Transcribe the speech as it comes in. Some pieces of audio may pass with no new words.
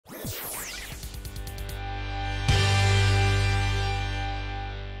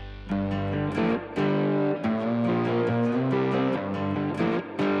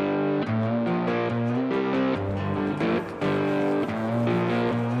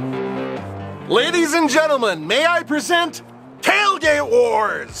Ladies and gentlemen, may I present Tailgate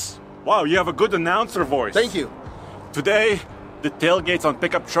Wars! Wow, you have a good announcer voice. Thank you. Today, the tailgates on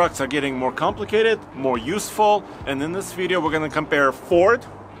pickup trucks are getting more complicated, more useful, and in this video we're going to compare Ford,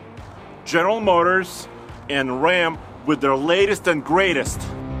 General Motors, and Ram with their latest and greatest.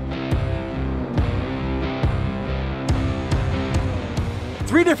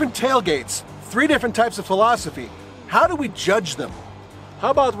 Three different tailgates, three different types of philosophy. How do we judge them? How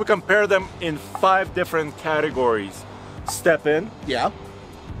about we compare them in 5 different categories? Step in, Yeah.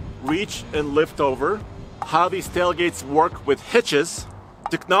 reach and lift over, how these tailgates work with hitches,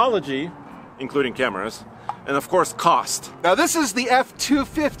 technology, including cameras, and of course cost. Now this is the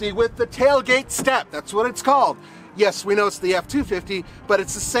F250 with the tailgate step. That's what it's called. Yes, we know it's the F250, but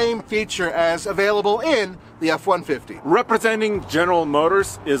it's the same feature as available in the F150. Representing General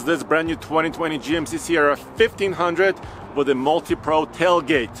Motors is this brand new 2020 GMC Sierra 1500 with a multi-pro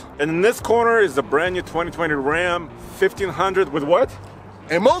tailgate. And in this corner is the brand new 2020 Ram 1500 with what?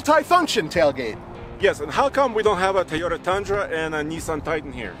 A multi-function tailgate. Yes, and how come we don't have a Toyota Tundra and a Nissan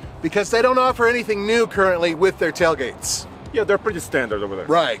Titan here? Because they don't offer anything new currently with their tailgates. Yeah, they're pretty standard over there.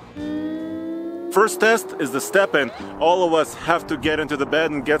 Right. First test is the step-in. All of us have to get into the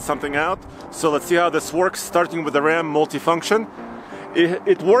bed and get something out. So let's see how this works, starting with the Ram multifunction.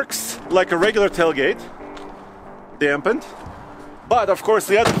 It works like a regular tailgate, dampened. But of course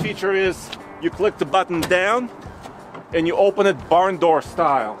the other feature is you click the button down and you open it barn door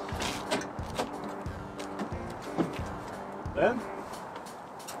style. Then,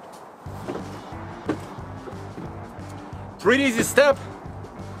 pretty easy step.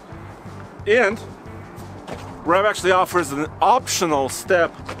 And Ram actually offers an optional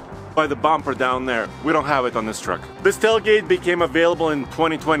step by the bumper down there. We don't have it on this truck. This tailgate became available in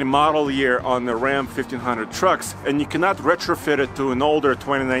 2020 model year on the Ram 1500 trucks, and you cannot retrofit it to an older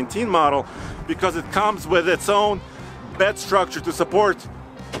 2019 model because it comes with its own bed structure to support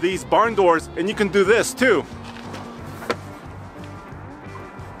these barn doors, and you can do this too.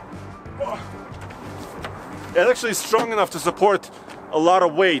 It's actually strong enough to support a lot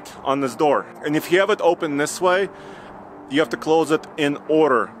of weight on this door. And if you have it open this way, you have to close it in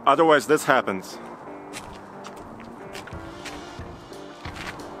order. Otherwise this happens.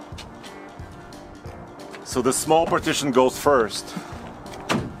 So the small partition goes first.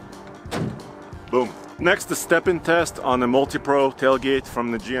 Boom. Next, the step-in test on the multi-pro tailgate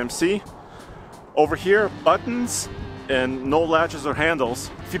from the GMC. Over here, buttons and no latches or handles.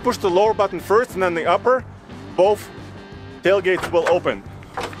 If you push the lower button first and then the upper, both tailgates will open.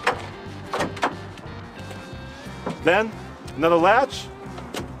 Then another latch,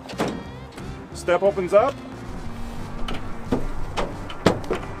 step opens up.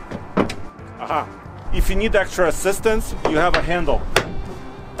 Aha. If you need extra assistance, you have a handle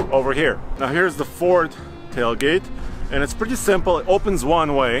over here. Now here's the Ford tailgate, and it's pretty simple. It opens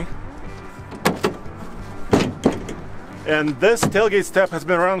one way. And this tailgate step has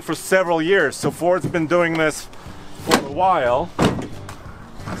been around for several years, so Ford's been doing this for a while.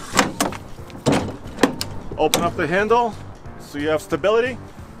 Open up the handle so you have stability.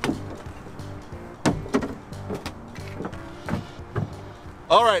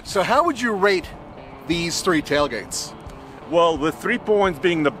 All right, so how would you rate these three tailgates? Well, with 3 points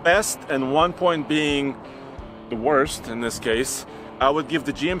being the best and 1 point being the worst in this case, I would give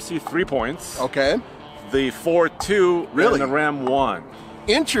the GMC 3 points. Okay. The Ford 2 Really? and the Ram 1.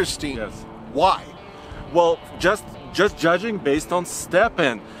 Interesting. Yes. Why? Well, just judging based on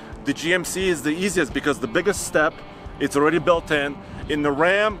step-in, the GMC is the easiest because the biggest step, it's already built in. In the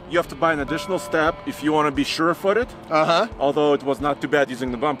Ram, you have to buy an additional step if you want to be sure-footed. Uh-huh. Although it was not too bad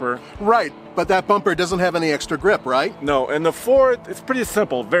using the bumper. Right, but that bumper doesn't have any extra grip, right? No, and the Ford, it's pretty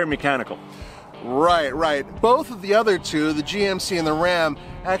simple, very mechanical. Right, right. Both of the other two, the GMC and the Ram,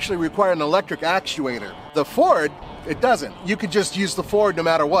 actually require an electric actuator. The Ford, it doesn't. You could just use the Ford no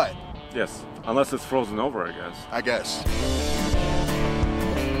matter what. Yes, unless it's frozen over, I guess. I guess.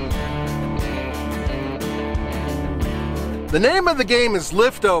 The name of the game is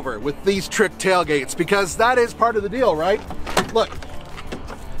liftover with these trick tailgates because that is part of the deal, right? Look,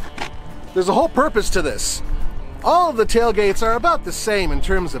 there's a whole purpose to this. All of the tailgates are about the same in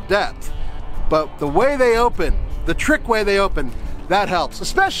terms of depth, but the way they open, the trick way they open, that helps,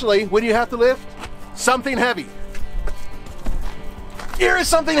 especially when you have to lift something heavy. Here is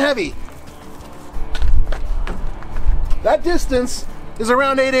something heavy. That distance is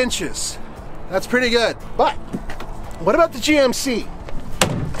around 8 inches. That's pretty good. But what about the GMC?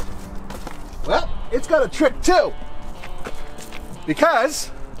 Well, it's got a trick too.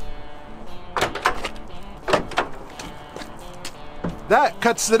 Because that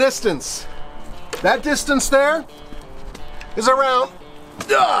cuts the distance. That distance there is around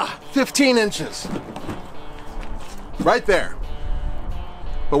 15 inches. Right there.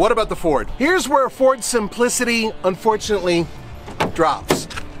 But what about the Ford? Here's where Ford's simplicity, unfortunately, drops.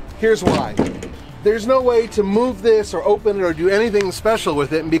 Here's why. There's no way to move this or open it or do anything special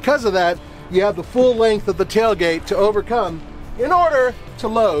with it, and because of that, you have the full length of the tailgate to overcome in order to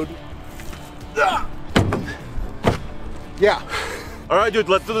load. Yeah. All right, dude,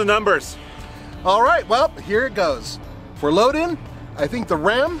 let's do the numbers. All right, well, here it goes. For load-in, I think the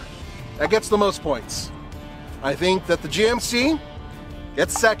Ram, that gets the most points. I think that the GMC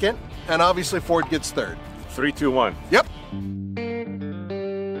gets second, and obviously Ford gets third. 3, 2, 1. Yep.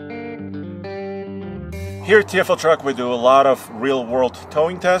 Here at TFL Truck, we do a lot of real-world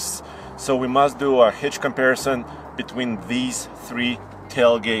towing tests, so we must do a hitch comparison between these three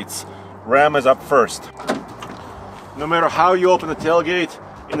tailgates. Ram is up first. No matter how you open the tailgate,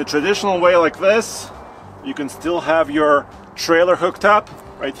 in the traditional way like this, you can still have your trailer hooked up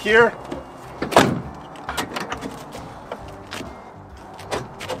right here.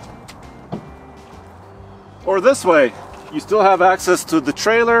 Or this way, you still have access to the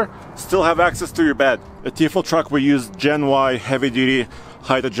trailer, still have access to your bed. At TFL Truck, we use Gen Y heavy-duty,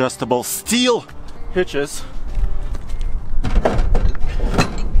 height-adjustable steel hitches.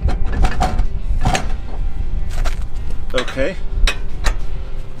 Okay.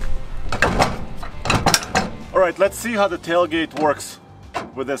 All right, let's see how the tailgate works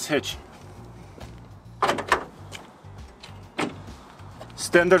with this hitch.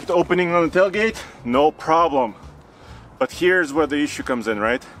 Standard opening on the tailgate, no problem. But here's where the issue comes in,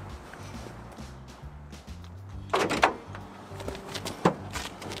 right?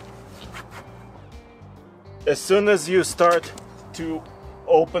 As soon as you start to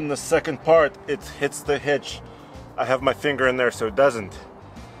open the second part, it hits the hitch. I have my finger in there so it doesn't.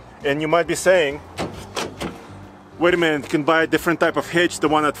 And you might be saying, wait a minute, you can buy a different type of hitch, the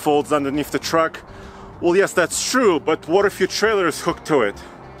one that folds underneath the truck. Well, yes, that's true, but what if your trailer is hooked to it?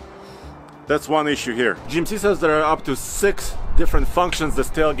 That's one issue here. GMC says there are up to 6 different functions this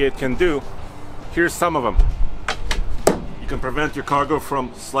tailgate can do. Here's some of them. You can prevent your cargo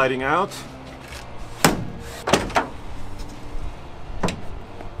from sliding out.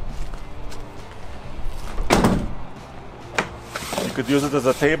 You could use it as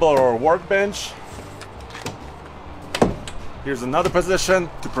a table or a workbench. Here's another position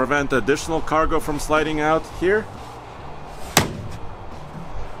to prevent additional cargo from sliding out here.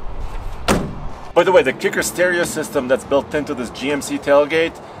 By the way, the kicker stereo system that's built into this GMC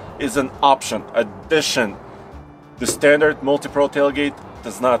tailgate is an option, addition. The standard multi-pro tailgate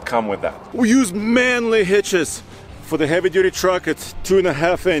does not come with that. We use manly hitches. For the heavy-duty truck, it's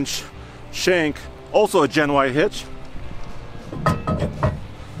 2.5-inch shank, also a Gen Y hitch.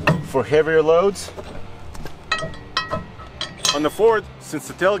 For heavier loads, on the Ford, since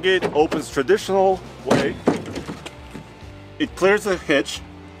the tailgate opens traditional way, it clears the hitch.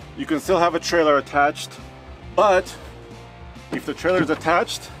 You can still have a trailer attached, but if the trailer is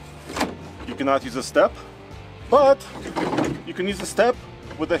attached, you cannot use a step, but you can use a step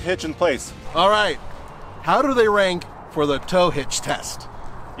with the hitch in place. All right, how do they rank for the tow hitch test?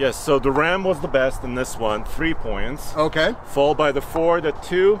 Yes, so the Ram was the best in this one, 3 points. Okay. Followed by the Ford at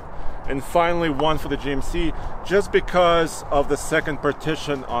 2, and finally 1 for the GMC, just because of the second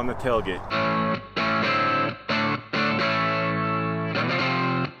partition on the tailgate.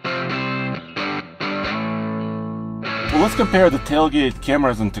 Well, let's compare the tailgate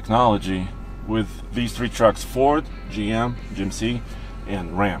cameras and technology with these 3 trucks: Ford, GM, GMC,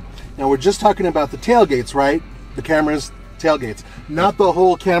 and Ram. Now we're just talking about the tailgates, right? The cameras, tailgates, not the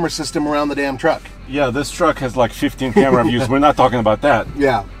whole camera system around the damn truck. Yeah, this truck has like 15 camera views. We're not talking about that.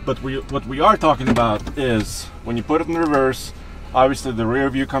 Yeah. But what we are talking about is when you put it in reverse, obviously the rear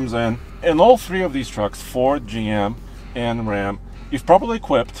view comes in. And all 3 of these trucks, Ford, GM, and Ram, if properly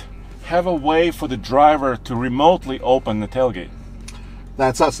equipped, have a way for the driver to remotely open the tailgate.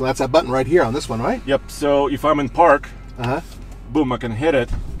 That's us. So that's that button right here on this one, right? Yep. So if I'm in park, boom, I can hit it.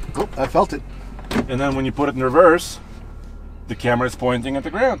 Oh, I felt it. And then when you put it in reverse, the camera is pointing at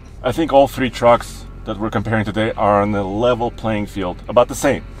the ground. I think all 3 trucks that we're comparing today are on the level playing field, about the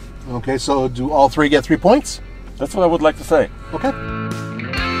same. Okay, so do all 3 get 3 points? That's what I would like to say. Okay.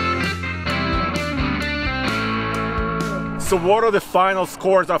 So what are the final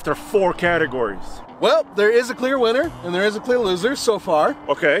scores after 4 categories? Well, there is a clear winner and there is a clear loser so far.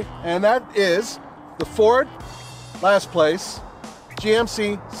 Okay. And that is the Ford, last place,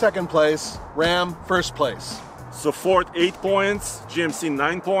 GMC, second place, Ram, first place. So Ford 8 points, GMC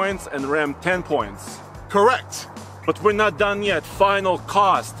 9 points, and Ram 10 points. Correct. But we're not done yet. Final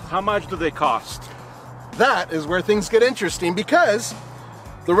cost. How much do they cost? That is where things get interesting, because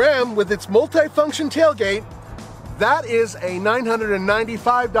the Ram with its multi-function tailgate, that is a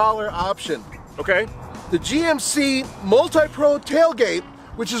 $995 option. Okay. The GMC Multi-Pro tailgate,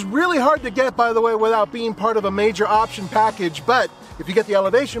 which is really hard to get, by the way, without being part of a major option package, but if you get the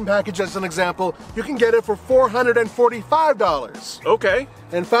Elevation package as an example, you can get it for $445. Okay.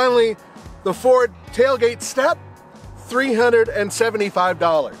 And finally, the Ford tailgate step,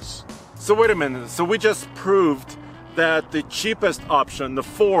 $375. So wait a minute. So we just proved that the cheapest option, the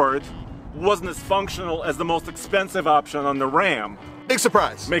Ford, wasn't as functional as the most expensive option on the Ram. Big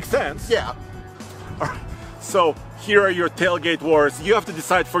surprise. Makes sense. Yeah. All right. So here are your tailgate wars. You have to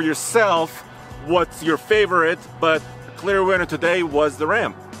decide for yourself what's your favorite, but the clear winner today was the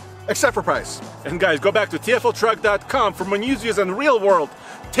Ram. Except for price. And guys, go back to tfltruck.com for more news, views, and real-world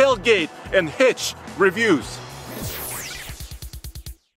tailgate and hitch reviews.